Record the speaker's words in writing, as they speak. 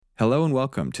Hello and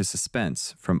welcome to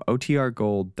Suspense from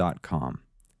OTRGold.com.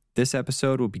 This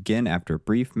episode will begin after a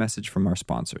brief message from our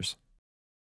sponsors.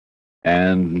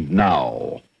 And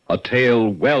now, a tale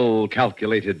well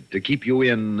calculated to keep you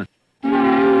in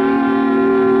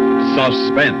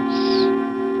suspense.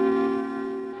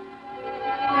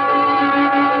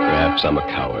 Perhaps I'm a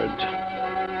coward.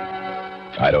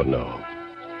 I don't know.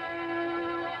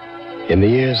 In the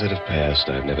years that have passed,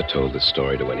 I've never told this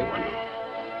story to anyone.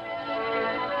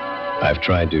 I've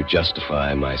tried to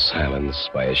justify my silence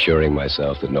by assuring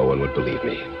myself that no one would believe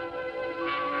me.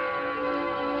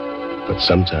 But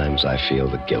sometimes I feel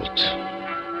the guilt.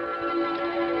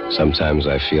 Sometimes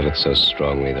I feel it so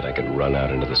strongly that I could run out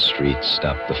into the street,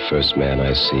 stop the first man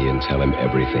I see, and tell him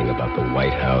everything about the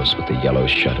White House with the yellow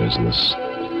shutters and the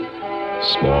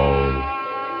small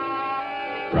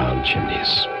brown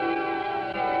chimneys.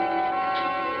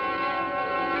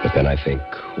 But then I think,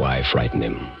 why frighten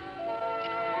him?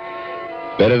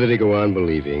 Better that he go on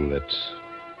believing that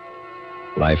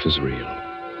life is real.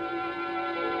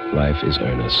 Life is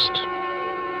earnest.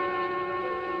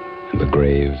 And the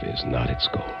grave is not its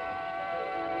goal.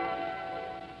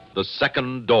 The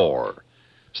Second Door,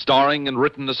 starring and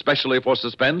written especially for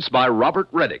suspense by Robert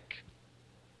Reddick.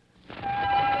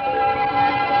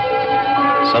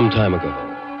 Some time ago,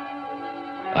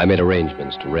 I made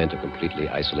arrangements to rent a completely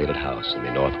isolated house in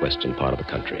the northwestern part of the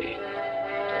country.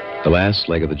 The last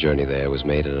leg of the journey there was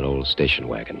made in an old station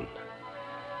wagon.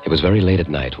 It was very late at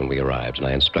night when we arrived, and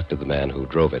I instructed the man who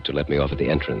drove it to let me off at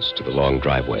the entrance to the long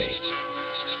driveway,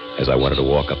 as I wanted to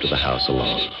walk up to the house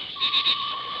alone.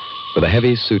 With a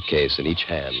heavy suitcase in each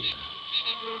hand,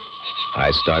 I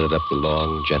started up the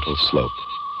long, gentle slope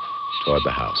toward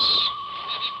the house.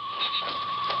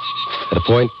 At a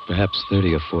point, perhaps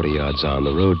 30 or 40 yards on,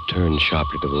 the road turned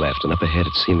sharply to the left, and up ahead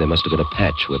it seemed there must have been a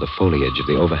patch where the foliage of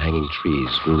the overhanging trees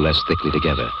grew less thickly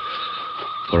together.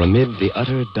 For amid the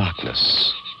utter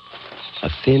darkness, a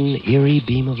thin, eerie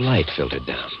beam of light filtered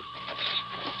down,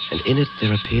 and in it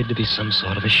there appeared to be some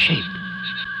sort of a shape.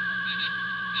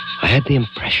 I had the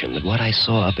impression that what I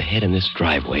saw up ahead in this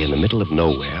driveway in the middle of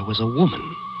nowhere was a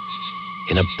woman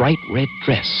in a bright red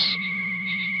dress,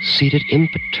 seated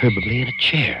imperturbably in a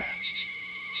chair.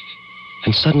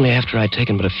 And suddenly, after I'd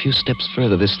taken but a few steps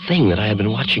further, this thing that I had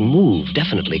been watching moved,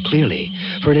 definitely, clearly.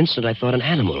 For an instant, I thought an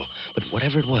animal, but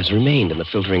whatever it was remained in the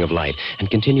filtering of light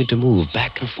and continued to move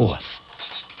back and forth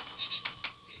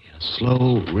in a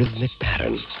slow, rhythmic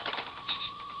pattern, in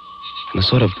the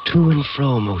sort of to and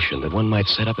fro motion that one might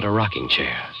set up in a rocking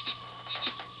chair.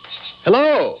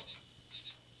 Hello?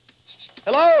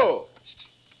 Hello?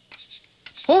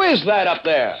 Who is that up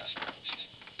there?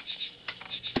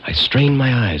 I strained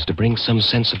my eyes to bring some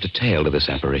sense of detail to this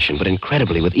apparition, but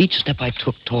incredibly, with each step I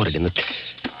took toward it in the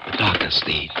darkness,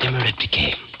 the dimmer it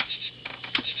became.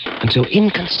 Until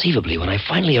inconceivably, when I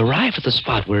finally arrived at the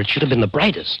spot where it should have been the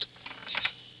brightest,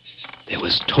 there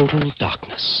was total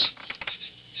darkness.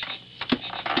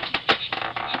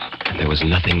 And there was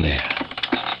nothing there.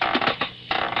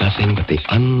 Nothing but the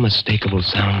unmistakable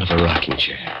sound of a rocking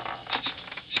chair,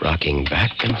 rocking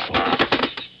back and forth.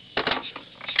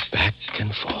 Back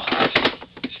and forth.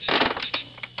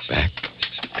 Back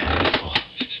and forth.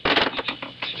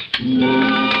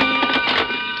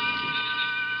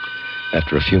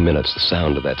 After a few minutes, the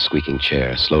sound of that squeaking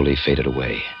chair slowly faded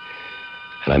away,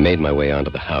 and I made my way onto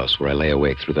the house, where I lay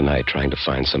awake through the night trying to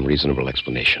find some reasonable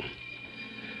explanation.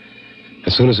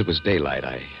 As soon as it was daylight,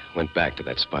 I went back to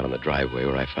that spot on the driveway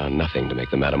where I found nothing to make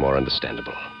the matter more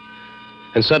understandable.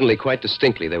 And suddenly, quite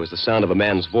distinctly, there was the sound of a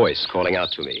man's voice calling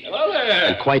out to me. Hello there!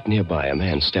 And quite nearby, a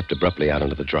man stepped abruptly out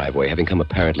onto the driveway, having come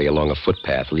apparently along a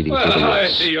footpath leading through the Well, I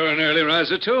woods. see you're an early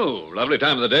riser, too. Lovely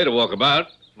time of the day to walk about.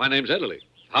 My name's Edley.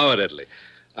 Howard Edley.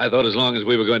 I thought as long as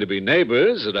we were going to be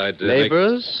neighbors that I'd...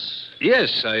 Neighbors?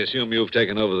 Yes, I assume you've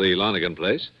taken over the Lonergan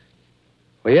place.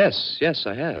 Well, yes,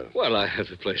 I have. Well, I have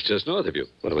the place just north of you.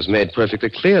 Well, it was made perfectly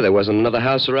clear there wasn't another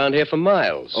house around here for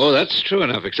miles. Oh, that's true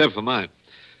enough, except for mine.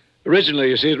 Originally,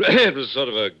 you see, it was sort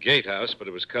of a gatehouse, but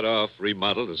it was cut off,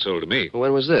 remodeled, and sold to me.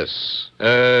 When was this?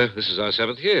 This is our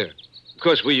 7th year. Of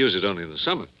course, we use it only in the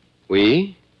summer.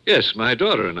 We? Yes, my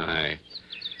daughter and I.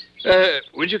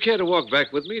 Would you care to walk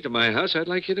back with me to my house? I'd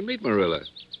like you to meet Marilla.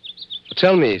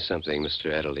 Tell me something,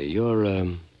 Mr. Edley.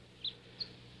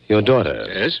 Your daughter.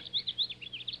 Yes?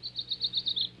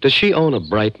 Does she own a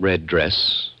bright red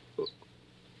dress?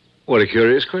 What a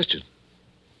curious question.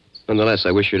 Nonetheless,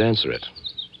 I wish you'd answer it.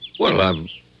 Well, I'm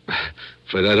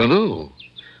afraid I don't know.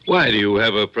 Why, do you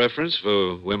have a preference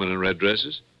for women in red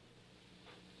dresses?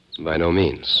 By no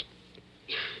means.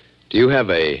 Do you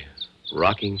have a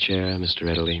rocking chair, Mr.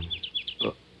 Edley?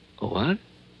 What?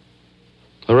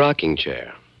 A rocking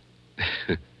chair.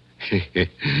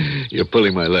 You're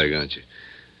pulling my leg, aren't you?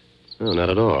 No, not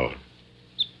at all.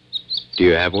 Do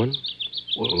you have one?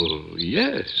 Well,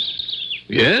 yes.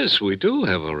 Yes, we do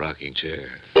have a rocking chair.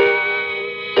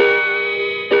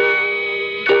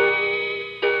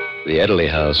 The Edderly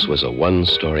house was a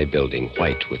one-story building,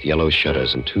 white with yellow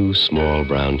shutters and 2 small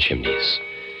brown chimneys.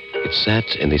 It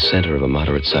sat in the center of a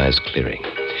moderate-sized clearing.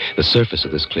 The surface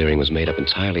of this clearing was made up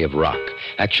entirely of rock,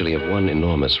 actually of one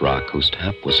enormous rock whose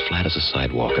top was flat as a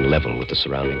sidewalk and level with the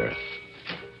surrounding earth.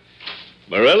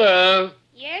 Marilla!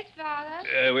 Yes,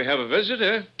 Father? We have a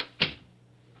visitor.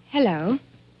 Hello.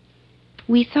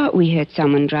 We thought we heard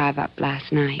someone drive up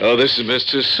last night. Oh, this is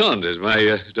Mr. Saunders,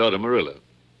 my daughter Marilla.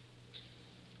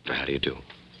 How do you do?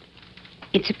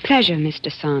 It's a pleasure,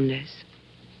 Mr. Saunders.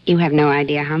 You have no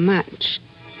idea how much.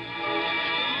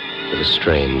 It was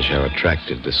strange how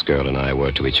attracted this girl and I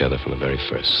were to each other from the very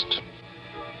first.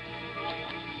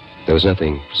 There was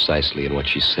nothing precisely in what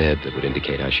she said that would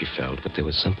indicate how she felt, but there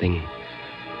was something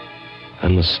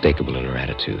unmistakable in her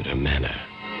attitude, her manner,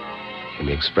 in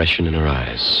the expression in her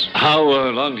eyes. How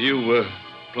long do you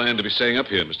plan to be staying up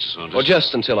here, Mr. Saunders? Well,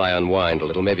 just until I unwind a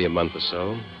little, maybe a month or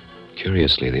so.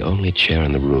 Curiously, the only chair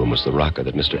in the room was the rocker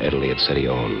that Mr. Edderly had said he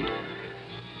owned.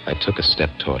 I took a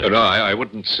step toward it. No, I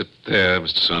wouldn't sit there,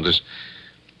 Mr. Saunders.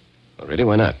 Oh, really?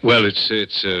 Why not? Well, it's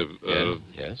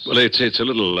Yes? Well, it's a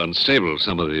little unstable.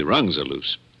 Some of the rungs are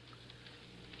loose.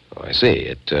 Oh, I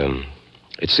see.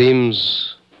 It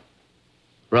seems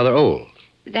rather old.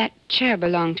 That chair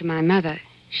belonged to my mother.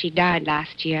 She died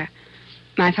last year.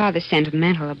 My father's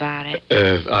sentimental about it.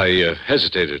 I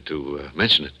hesitated to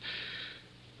mention it.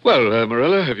 Well,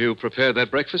 Marilla, have you prepared that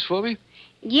breakfast for me?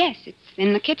 Yes, it's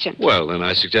in the kitchen. Well, then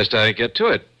I suggest I get to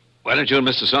it. Why don't you and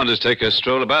Mr. Saunders take a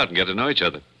stroll about and get to know each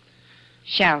other?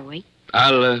 Shall we?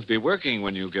 I'll be working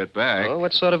when you get back. Oh,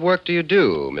 what sort of work do you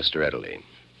do, Mr. Edderly?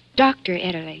 Dr.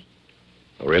 Edderly.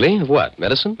 Oh, really? Of what?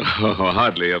 Medicine? Oh,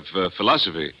 hardly. Of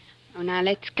philosophy. Oh, now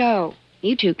let's go.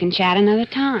 You two can chat another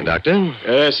time. Doctor?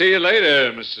 See you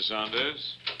later, Mr.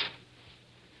 Saunders.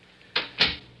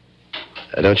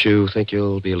 Don't you think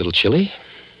you'll be a little chilly?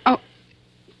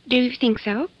 Do you think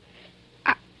so?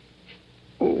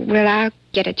 Well, I'll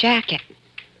get a jacket.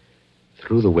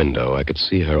 Through the window, I could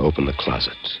see her open the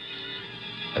closet.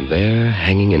 And there,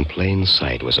 hanging in plain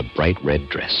sight, was a bright red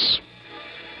dress.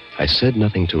 I said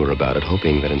nothing to her about it,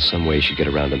 hoping that in some way she'd get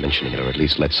around to mentioning it, or at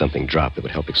least let something drop that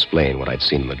would help explain what I'd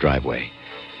seen in the driveway.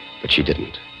 But she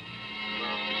didn't.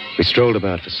 We strolled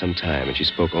about for some time, and she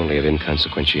spoke only of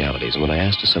inconsequentialities. And when I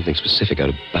asked her something specific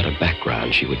about her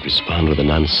background, she would respond with a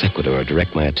non sequitur or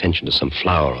direct my attention to some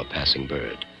flower or passing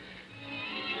bird.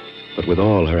 But with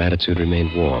all, her attitude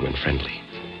remained warm and friendly.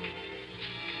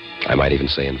 I might even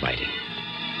say inviting.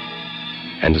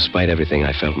 And despite everything,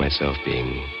 I felt myself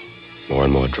being more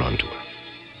and more drawn to her.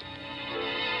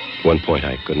 At one point,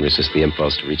 I couldn't resist the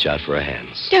impulse to reach out for her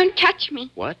hands. Don't touch me.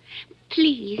 What?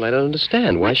 Please. Well, I don't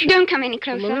understand. Why should... Don't come any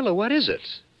closer. Marilla, what is it?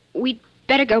 We'd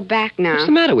better go back now. What's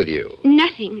the matter with you?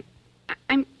 Nothing.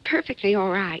 I'm perfectly all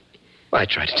right. Well, I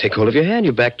tried to take hold of your hand.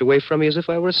 You backed away from me as if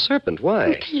I were a serpent.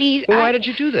 Why? Please. Well, why did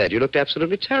you do that? You looked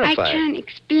absolutely terrified. I can't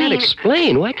explain. Can't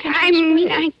explain? Why can't you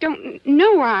explain? I mean, I don't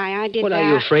know why I did What, that. are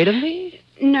you afraid of me?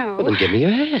 No. Well, then give me your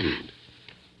hand.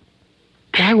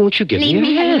 Why won't you give me your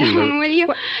hand? Leave me alone, will you?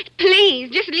 What? Please,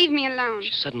 just leave me alone.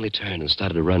 She suddenly turned and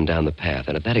started to run down the path,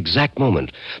 and at that exact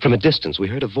moment, from a distance, we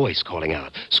heard a voice calling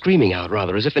out, screaming out,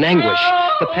 rather, as if in anguish.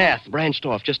 The path branched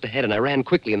off just ahead, and I ran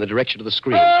quickly in the direction of the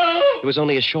scream. It was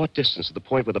only a short distance to the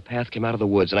point where the path came out of the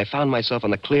woods, and I found myself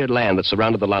on the cleared land that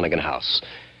surrounded the Lonigan house.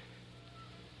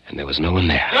 And there was no one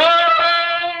there.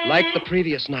 Like the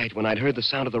previous night when I'd heard the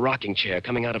sound of the rocking chair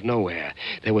coming out of nowhere,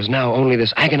 there was now only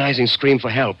this agonizing scream for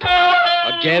help.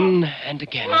 Again and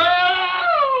again.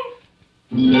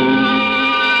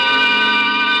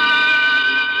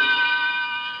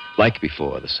 Like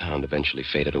before, the sound eventually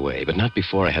faded away, but not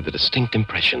before I had the distinct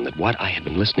impression that what I had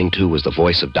been listening to was the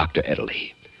voice of Dr.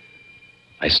 Edderly.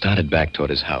 I started back toward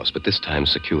his house, but this time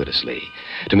circuitously.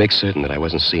 To make certain that I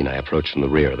wasn't seen, I approached from the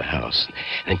rear of the house.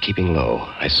 And keeping low,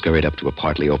 I scurried up to a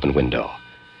partly open window.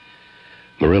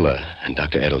 Marilla and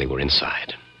Dr. Edderly were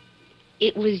inside.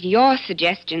 It was your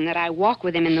suggestion that I walk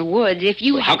with him in the woods. If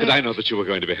you How could I know that you were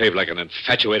going to behave like an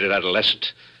infatuated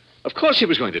adolescent? Of course he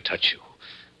was going to touch you.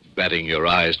 Batting your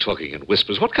eyes, talking in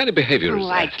whispers. What kind of behavior is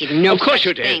that? I did no Of course such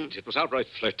you did. thing. It was outright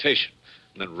flirtation.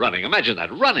 And then running. Imagine that,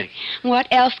 running. What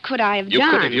else could I have You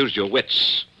done? could have used your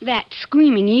wits. That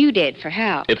screaming you did for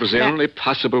help. It was the only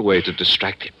possible way to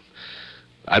distract him.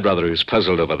 I'd rather he was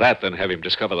puzzled over that than have him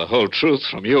discover the whole truth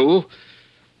from you.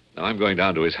 Now, I'm going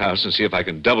down to his house and see if I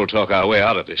can double-talk our way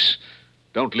out of this.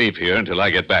 Don't leave here until I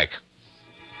get back.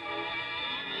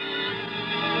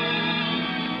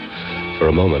 For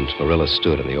a moment, Marilla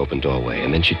stood in the open doorway,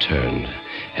 and then she turned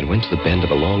and went to the bend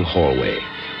of a long hallway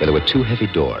where there were two heavy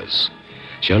doors.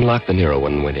 She unlocked the nearer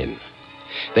one and went in.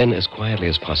 Then, as quietly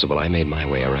as possible, I made my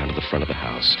way around to the front of the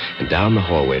house and down the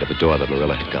hallway to the door that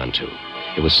Marilla had gone to.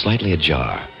 It was slightly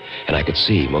ajar, and I could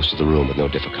see most of the room with no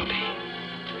difficulty.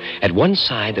 At one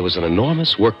side, there was an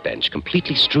enormous workbench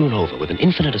completely strewn over with an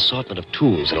infinite assortment of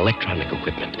tools and electronic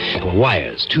equipment. There were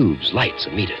wires, tubes, lights,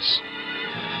 and meters.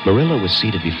 Marilla was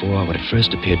seated before what at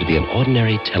first appeared to be an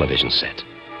ordinary television set.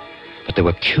 But there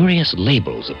were curious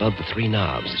labels above the three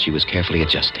knobs that she was carefully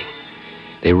adjusting.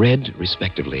 They read,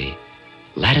 respectively,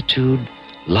 latitude,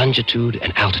 longitude,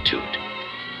 and altitude.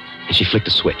 And she flicked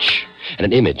a switch, and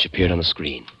an image appeared on the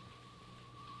screen.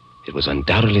 It was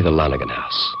undoubtedly the Lonergan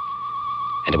house.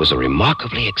 And it was a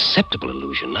remarkably acceptable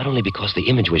illusion, not only because the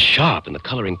image was sharp and the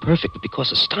coloring perfect, but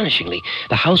because, astonishingly,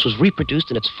 the house was reproduced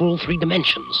in its full 3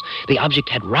 dimensions. The object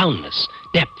had roundness,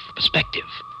 depth, perspective.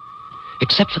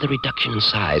 Except for the reduction in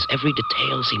size, every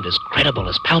detail seemed as credible,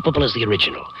 as palpable as the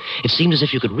original. It seemed as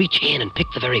if you could reach in and pick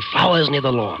the very flowers near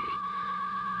the lawn.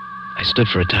 I stood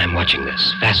for a time watching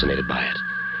this, fascinated by it,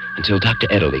 until Dr.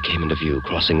 Ederle came into view,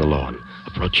 crossing the lawn,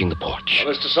 approaching the porch.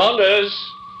 Mr. Saunders!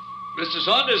 Mr.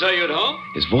 Saunders, are you at home?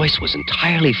 His voice was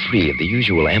entirely free of the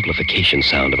usual amplification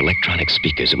sound of electronic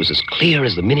speakers. It was as clear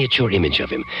as the miniature image of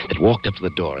him that walked up to the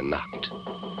door and knocked.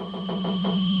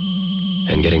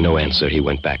 And getting no answer, he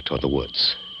went back toward the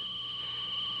woods.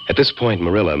 At this point,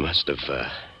 Marilla must have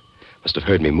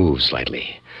heard me move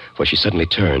slightly, for she suddenly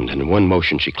turned, and in one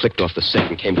motion she clicked off the set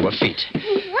and came to her feet.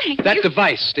 What? That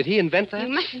device, did he invent that?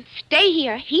 You mustn't stay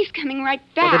here. He's coming right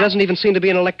back. Well, there doesn't even seem to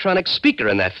be an electronic speaker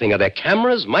in that thing. Are there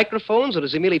cameras, microphones, or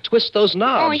does he merely twist those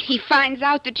knobs? Oh, if he finds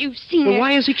out that you've seen Well, it...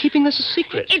 why is he keeping this a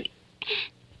secret?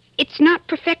 It's not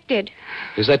perfected.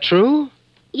 Is that true?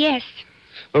 Yes.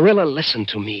 Marilla, listen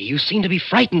to me. You seem to be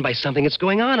frightened by something that's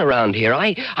going on around here.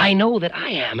 I know that I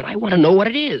am, and I want to know what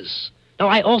it is. Now,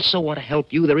 I also want to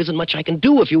help you. There isn't much I can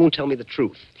do if you won't tell me the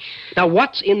truth. Now,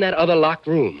 what's in that other locked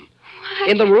room? What?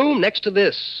 In the room next to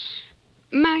this.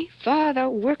 My father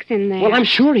works in there. Well, I'm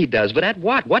sure he does, but at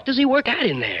what? What does he work at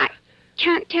in there? I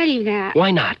can't tell you that.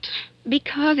 Why not?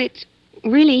 Because it's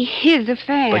really his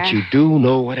affair. But you do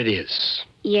know what it is.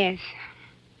 Yes.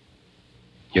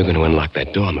 You're going to unlock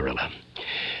that door, Marilla.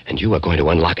 And you are going to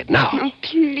unlock it now. Oh,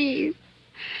 please.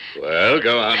 Well,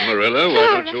 go on, Marilla.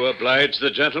 Why don't you oblige the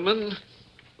gentleman?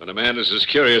 When a man is as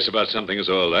curious about something as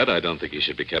all that, I don't think he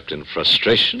should be kept in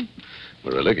frustration.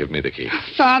 Marilla, give me the key.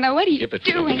 Father, what are you Give it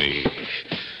doing? to me.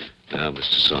 Now,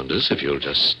 Mr. Saunders, if you'll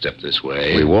just step this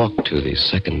way. We walked to the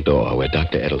second door where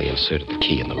Dr. Ederle inserted the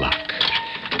key in the lock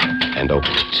and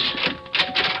opened it.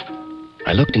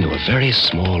 I looked into a very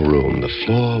small room, the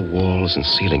floor, walls, and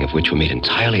ceiling of which were made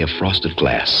entirely of frosted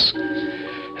glass.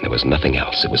 And there was nothing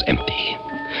else. It was empty.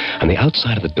 On the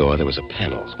outside of the door, there was a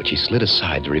panel, which he slid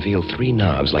aside to reveal 3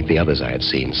 knobs like the others I had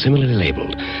seen, similarly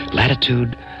labeled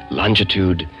latitude,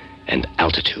 longitude, and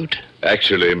altitude.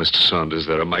 Actually, Mr. Saunders,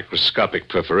 there are microscopic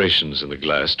perforations in the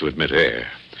glass to admit air.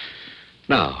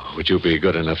 Now, would you be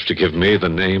good enough to give me the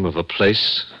name of a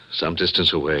place some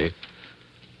distance away?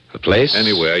 A place?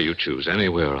 Anywhere you choose,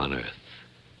 anywhere on Earth.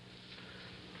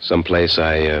 Someplace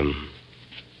I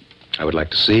would like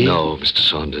to see? No, Mr.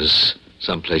 Saunders.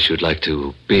 Someplace you'd like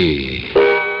to be.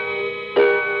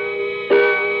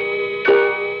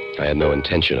 I had no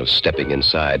intention of stepping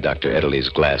inside Dr. Ederle's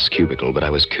glass cubicle, but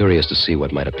I was curious to see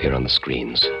what might appear on the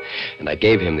screens. And I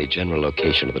gave him the general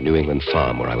location of the New England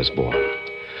farm where I was born.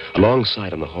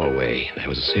 Alongside in the hallway, there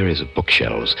was a series of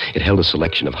bookshelves. It held a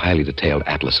selection of highly detailed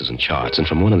atlases and charts, and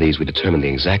from one of these we determined the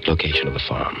exact location of the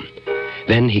farm.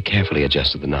 Then he carefully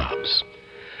adjusted the knobs.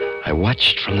 I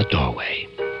watched from the doorway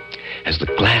as the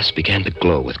glass began to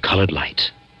glow with colored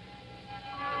light.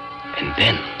 And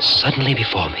then, suddenly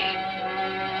before me,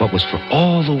 what was for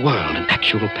all the world an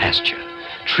actual pasture.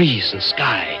 Trees and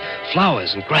sky,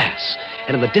 flowers and grass,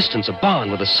 and in the distance a barn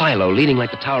with a silo leaning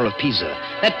like the Tower of Pisa.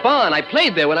 That barn, I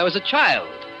played there when I was a child.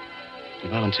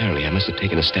 Involuntarily, I must have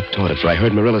taken a step toward it, for I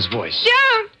heard Marilla's voice.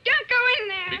 Don't go in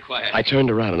there. Be quiet. I turned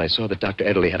around and I saw that Dr.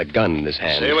 Ederle had a gun in his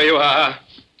hand. Stay where you are.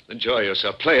 Enjoy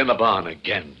yourself. Play in the barn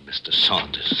again, Mr.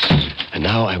 Saunders. And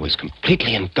now I was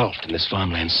completely engulfed in this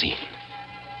farmland scene.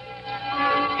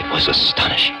 It was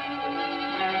astonishing.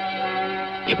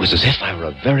 It was as if I were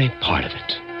a very part of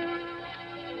it.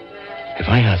 If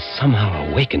I had somehow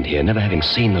awakened here, never having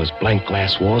seen those blank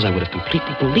glass walls, I would have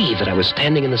completely believed that I was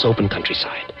standing in this open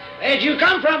countryside. Where'd you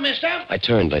come from, mister? I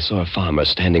turned. I saw a farmer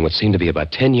standing what seemed to be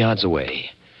about 10 yards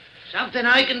away. Something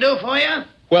I can do for you?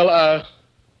 Well,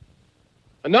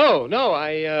 No,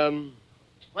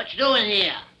 What you doing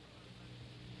here?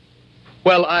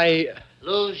 Well,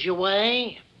 Lose your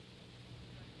way?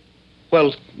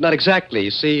 Well, not exactly.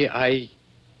 You see,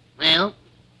 Well,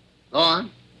 go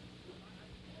on.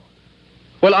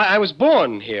 Well, I was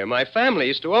born here. My family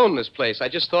used to own this place. I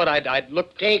just thought I'd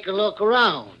look... Take a look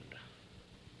around.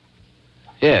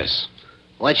 Yes.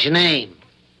 What's your name?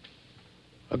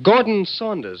 Gordon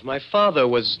Saunders. My father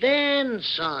was... Dan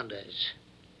Saunders.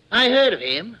 I heard of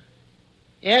him.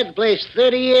 He had the place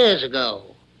 30 years ago.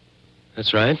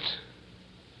 That's right.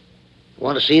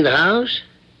 Want to see the house?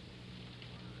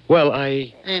 Well,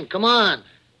 Then come on.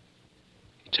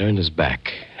 He turned his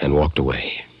back and walked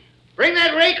away. Bring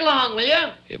that rake along, will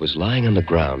you? It was lying on the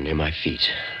ground near my feet.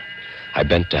 I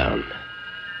bent down.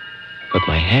 But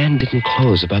my hand didn't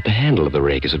close about the handle of the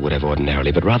rake as it would have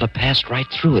ordinarily, but rather passed right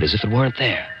through it as if it weren't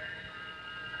there.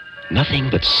 Nothing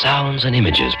but sounds and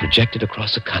images projected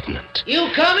across the continent. You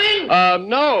coming?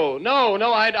 No.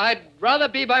 I'd rather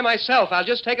be by myself. I'll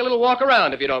just take a little walk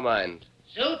around, if you don't mind.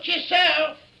 Suit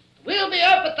yourself. We'll be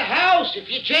up at the house if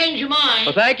you change your mind.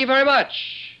 Well, thank you very much.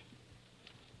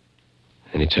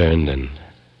 And he turned and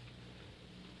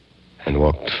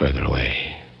walked further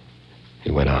away.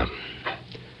 He went on.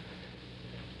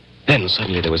 Then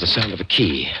suddenly there was the sound of a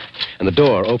key, and the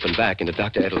door opened back into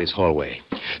Dr. Ederly's hallway.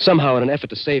 Somehow, in an effort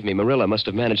to save me, Marilla must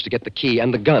have managed to get the key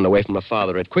and the gun away from her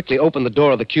father. Had quickly opened the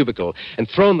door of the cubicle and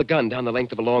thrown the gun down the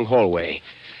length of a long hallway.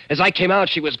 As I came out,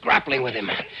 she was grappling with him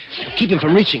to keep him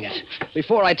from reaching it.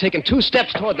 Before I'd taken 2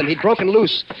 steps toward them, he'd broken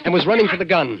loose and was running for the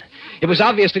gun. It was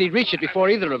obvious that he'd reach it before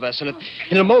either of us, and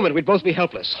in a moment, we'd both be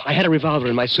helpless. I had a revolver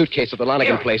in my suitcase at the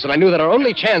Lonigan place, and I knew that our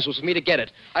only chance was for me to get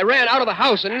it. I ran out of the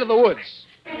house and into the woods.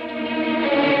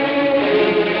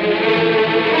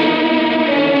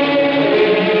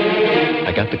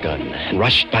 I got the gun and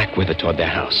rushed back with it toward their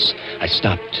house. I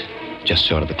stopped just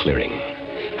short of the clearing.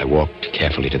 I walked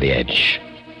carefully to the edge.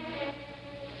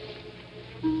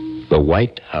 The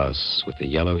white house with the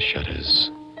yellow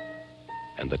shutters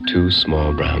and the 2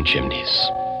 small brown chimneys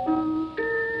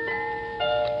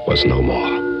was no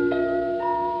more.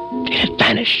 It had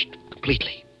vanished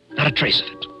completely. Not a trace of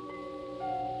it.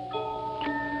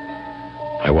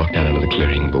 I walked down into the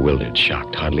clearing, bewildered,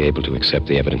 shocked, hardly able to accept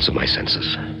the evidence of my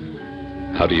senses.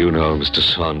 How do you know, Mr.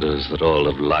 Saunders, that all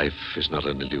of life is not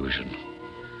an illusion?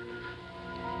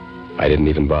 I didn't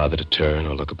even bother to turn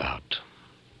or look about,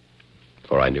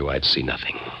 for I knew I'd see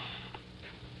nothing.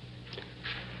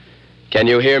 Can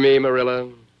you hear me, Marilla?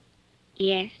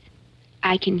 Yes,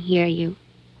 I can hear you.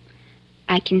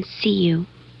 I can see you.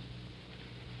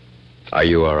 Are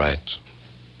you all right?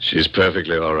 She's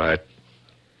perfectly all right.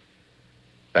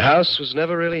 The house was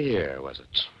never really here, was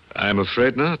it? I'm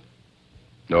afraid not.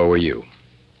 Nor were you.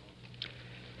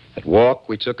 That walk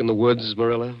we took in the woods,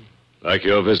 Marilla? Like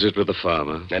your visit with the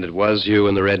farmer. And it was you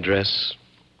in the red dress?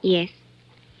 Yes.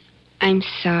 I'm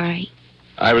sorry.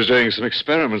 I was doing some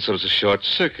experiments. There was a short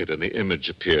circuit, and the image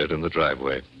appeared in the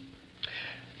driveway.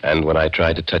 And when I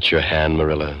tried to touch your hand,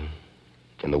 Marilla,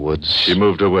 in the woods... She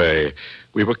moved away.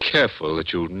 We were careful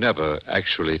that you never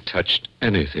actually touched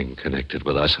anything connected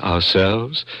with us.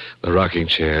 Ourselves, the rocking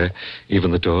chair,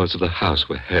 even the doors of the house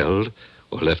were held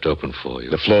or left open for you.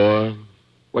 The floor?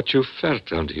 What you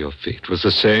felt under your feet was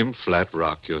the same flat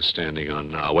rock you're standing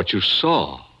on now. What you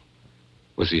saw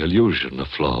was the illusion of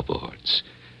floorboards.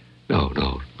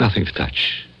 No, nothing to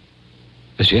touch.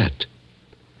 As yet.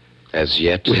 As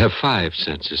yet? We have 5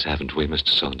 senses, haven't we, Mr.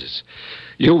 Saunders?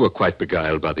 You were quite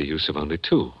beguiled by the use of only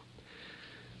 2.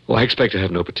 Well, I expect to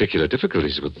have no particular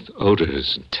difficulties with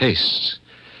odors and tastes.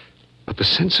 But the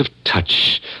sense of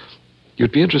touch...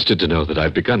 You'd be interested to know that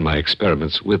I've begun my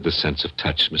experiments with the sense of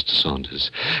touch, Mr. Saunders,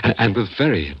 and with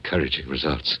very encouraging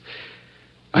results.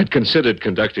 I'd considered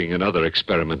conducting another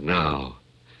experiment now,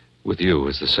 with you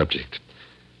as the subject.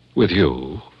 With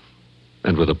you,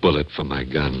 and with a bullet from my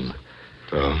gun.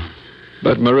 Oh?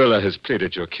 But Marilla has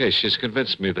pleaded your case. She's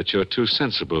convinced me that you're too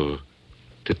sensible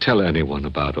to tell anyone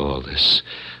about all this,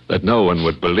 that no one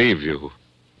would believe you.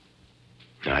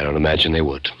 I don't imagine they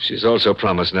would. She's also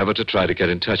promised never to try to get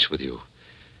in touch with you.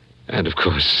 And, of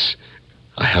course,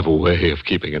 I have a way of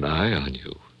keeping an eye on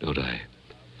you, don't I?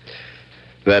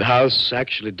 That house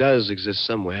actually does exist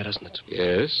somewhere, doesn't it?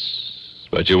 Yes,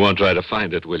 but you won't try to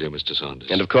find it, will you, Mr.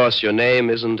 Saunders? And, of course, your name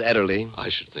isn't Ederly. I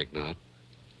should think not.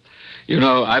 You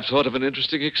know, I've thought of an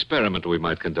interesting experiment we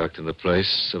might conduct in the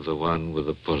place of the one with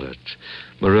the bullet.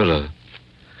 Marilla,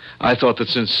 I thought that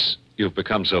since you've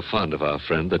become so fond of our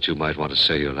friend that you might want to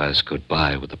say your last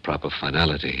goodbye with the proper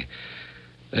finality,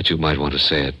 that you might want to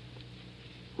say it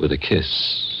with a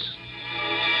kiss.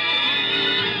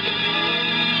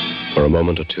 For a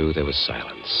moment or two, there was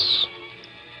silence.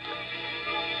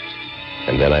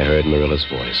 And then I heard Marilla's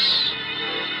voice,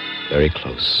 very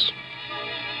close,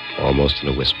 almost in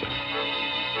a whisper.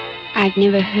 I've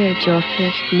never heard your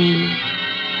first name.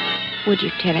 Would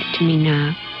you tell it to me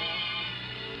now?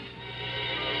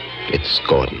 It's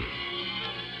Gordon.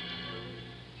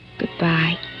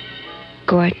 Goodbye,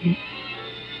 Gordon.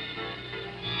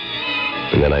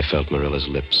 And then I felt Marilla's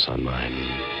lips on mine,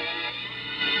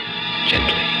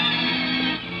 gently.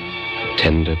 A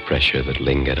tender pressure that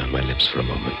lingered on my lips for a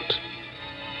moment,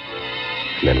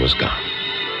 and then was gone.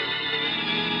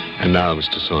 And now,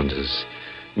 Mr. Saunders,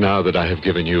 now that I have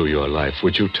given you your life,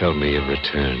 would you tell me in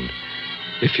return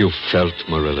if you felt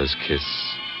Marilla's kiss?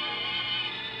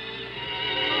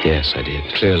 Yes, I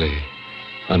did. Clearly,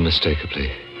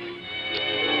 unmistakably.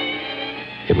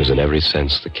 It was in every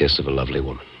sense the kiss of a lovely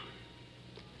woman.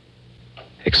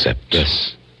 Except...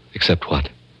 Yes, except what?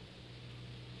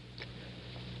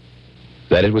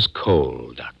 That it was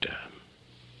cold, Doctor.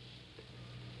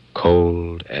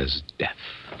 Cold as death.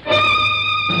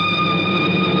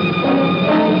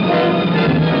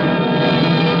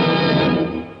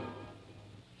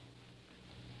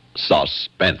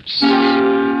 Suspense.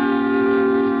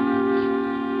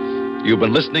 You've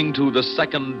been listening to The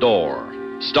Second Door,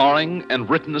 starring and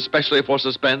written especially for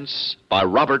Suspense by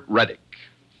Robert Reddick.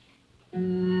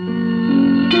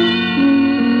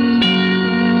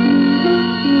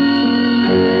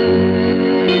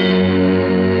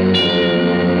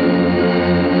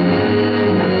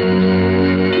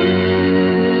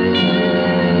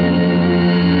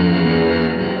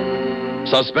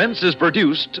 Suspense is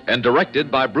produced and directed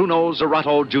by Bruno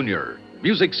Zerato, Jr.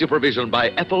 Music supervision by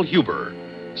Ethel Huber.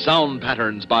 Sound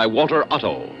patterns by Walter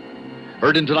Otto.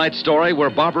 Heard in tonight's story were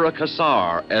Barbara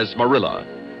Cassar as Marilla,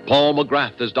 Paul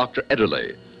McGrath as Dr.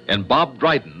 Ederle, and Bob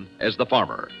Dryden as the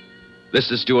farmer. This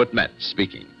is Stuart Metz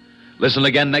speaking. Listen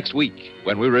again next week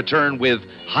when we return with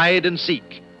Hide and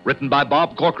Seek, written by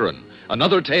Bob Corcoran,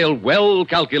 another tale well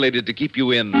calculated to keep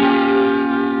you in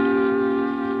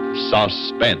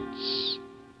suspense.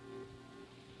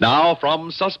 Now,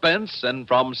 from Suspense and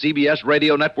from CBS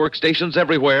Radio Network stations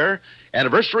everywhere,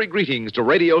 anniversary greetings to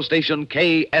radio station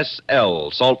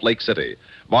KSL, Salt Lake City,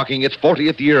 marking its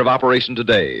 40th year of operation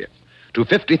today. To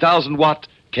 50,000-watt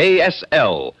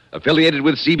KSL, affiliated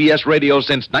with CBS Radio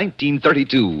since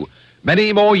 1932,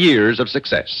 many more years of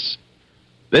success.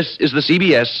 This is the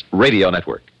CBS Radio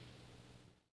Network.